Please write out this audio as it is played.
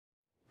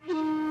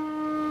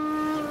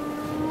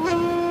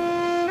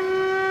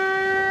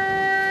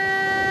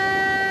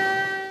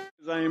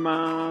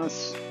ま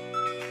す。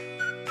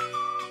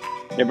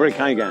ヘブラ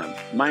海岸、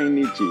毎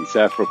日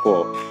サーフレ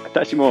ポート。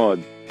私も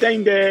デイ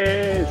ン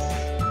です。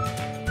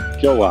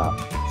今日は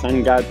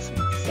3月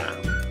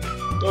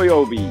3土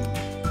曜日。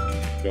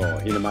今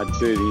日、ひな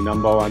祭りナ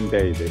ンバーワン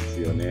デーで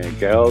すよね。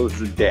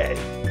Girls Day。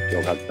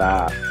よかっ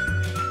た。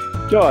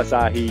今日は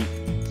朝日、す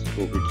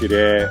ごく綺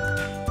麗。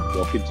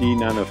6時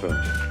7分。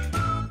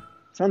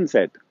サン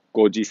セット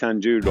5時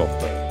36分。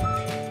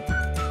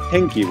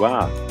天気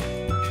は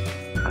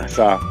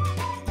朝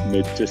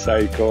めっちゃ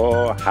最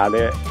高。晴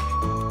れ。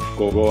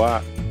午後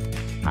は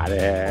晴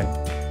れ。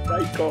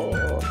最高。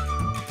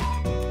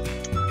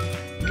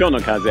今日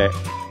の風。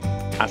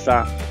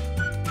朝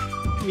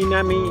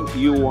南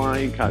弱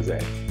い風。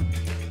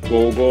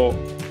午後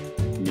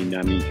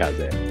南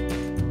風。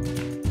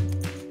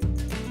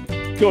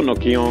今日の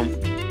気温。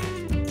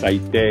最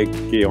低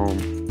気温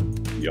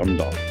4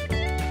度。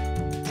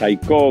最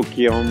高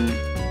気温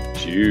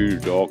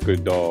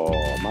16度。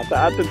ま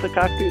た暖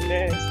かく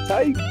ね。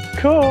最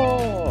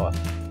高。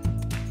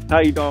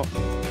態度、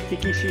引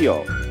き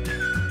潮。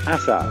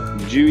朝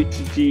11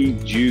時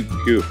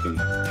19分。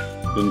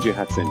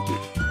48セン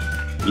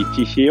チ。満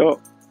ち潮。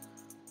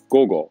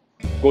午後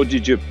5時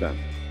10分。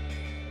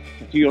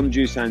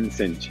143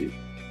センチ。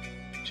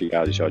違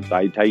うでしょ。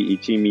だいたい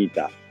1ミー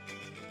タ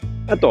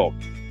ー。あと、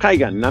海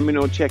岸波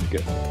のチェッ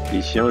ク。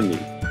一緒に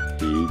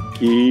行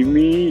き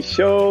ま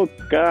しょう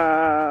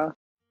か。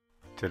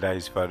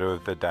Today's photo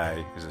of the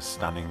day is a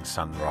stunning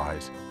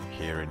sunrise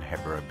here in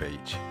Hebara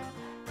Beach.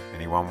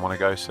 Anyone want to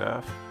go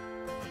surf?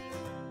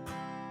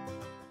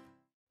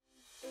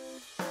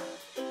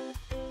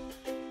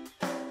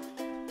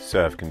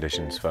 Surf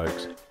conditions,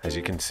 folks. As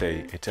you can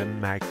see, it's a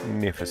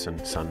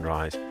magnificent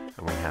sunrise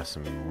and we have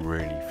some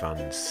really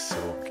fun,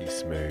 silky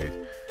smooth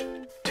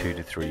 2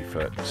 to 3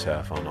 foot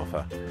surf on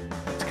offer.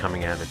 It's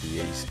coming out of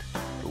the east.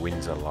 The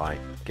winds are light.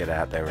 Get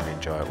out there and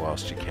enjoy it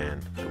whilst you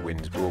can. The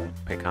winds will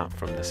pick up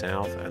from the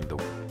south and the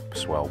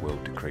swell will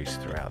decrease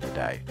throughout the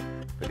day.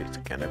 But it's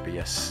going to be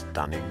a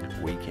stunning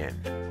weekend.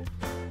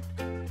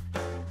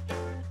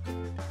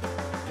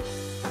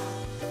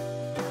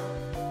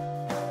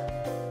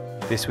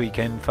 This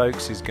weekend,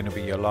 folks, is going to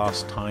be your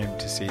last time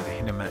to see the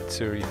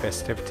Hinamatsuri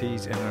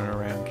festivities in and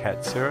around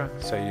Katsuura.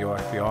 So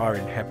if you are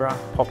in Hebara,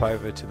 pop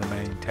over to the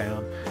main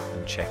town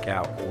and check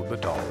out all the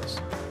dolls.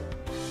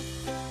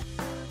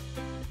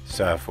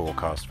 Surf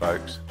forecast,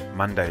 folks.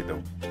 Monday the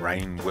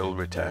rain will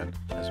return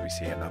as we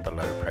see another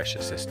low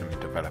pressure system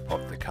develop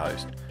off the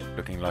coast,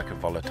 looking like a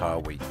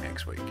volatile week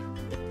next week.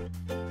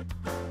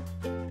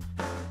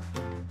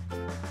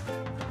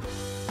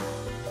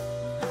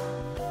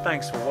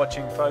 Thanks for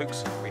watching,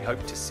 folks. We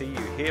hope to see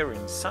you here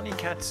in sunny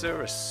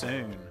Katsuura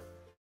soon.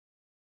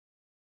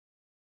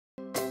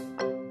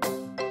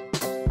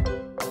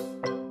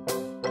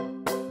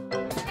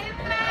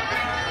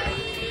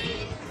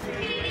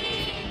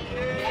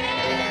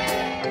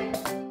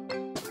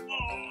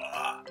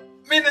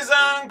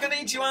 Minasan,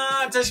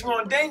 konnichiwa. 私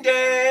もデイン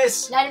で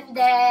す。ラルフ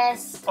で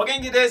す。お元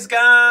気です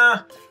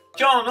か？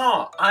今日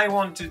の I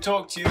want to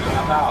talk to you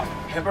about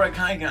ヘバラ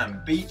海岸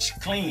Beach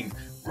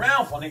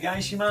Clean。Ralph お願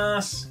いし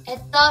ます。時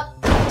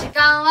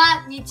間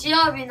は日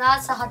曜日の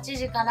朝8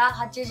時から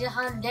8時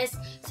半です。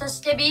そ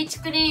してビーチ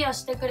クリーンを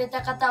してくれ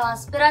た方は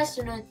スプラッシ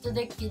ュのウッド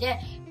デッキで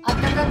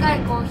温かい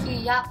コーヒ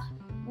ーや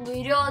無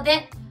料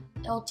で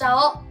お茶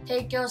を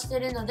提供してい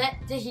るので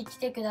ぜひ来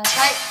てくだ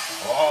さい。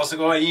おー、す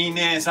ごいいい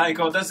ね。最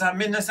高です。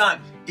皆さ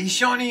ん一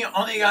緒にお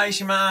願い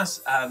しま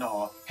す。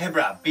ヘブ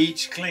ラビー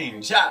チクリー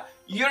ン。じゃあ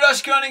よろ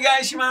しくお願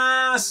いし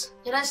ます。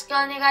よろしくお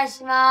願い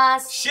しま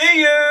す。See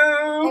you!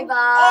 バイバ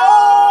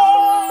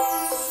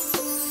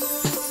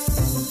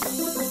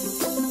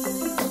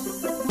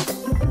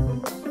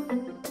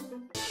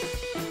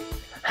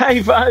イ。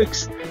Hey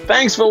folks,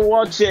 thanks for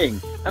watching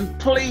and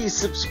please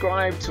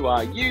subscribe to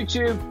our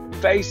YouTube,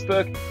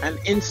 Facebook and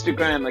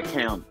Instagram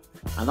account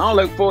and I'll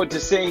look forward to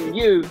seeing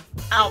you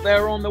out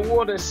there on the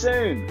water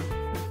soon.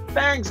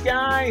 Thanks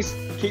guys,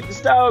 keep the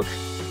stoke.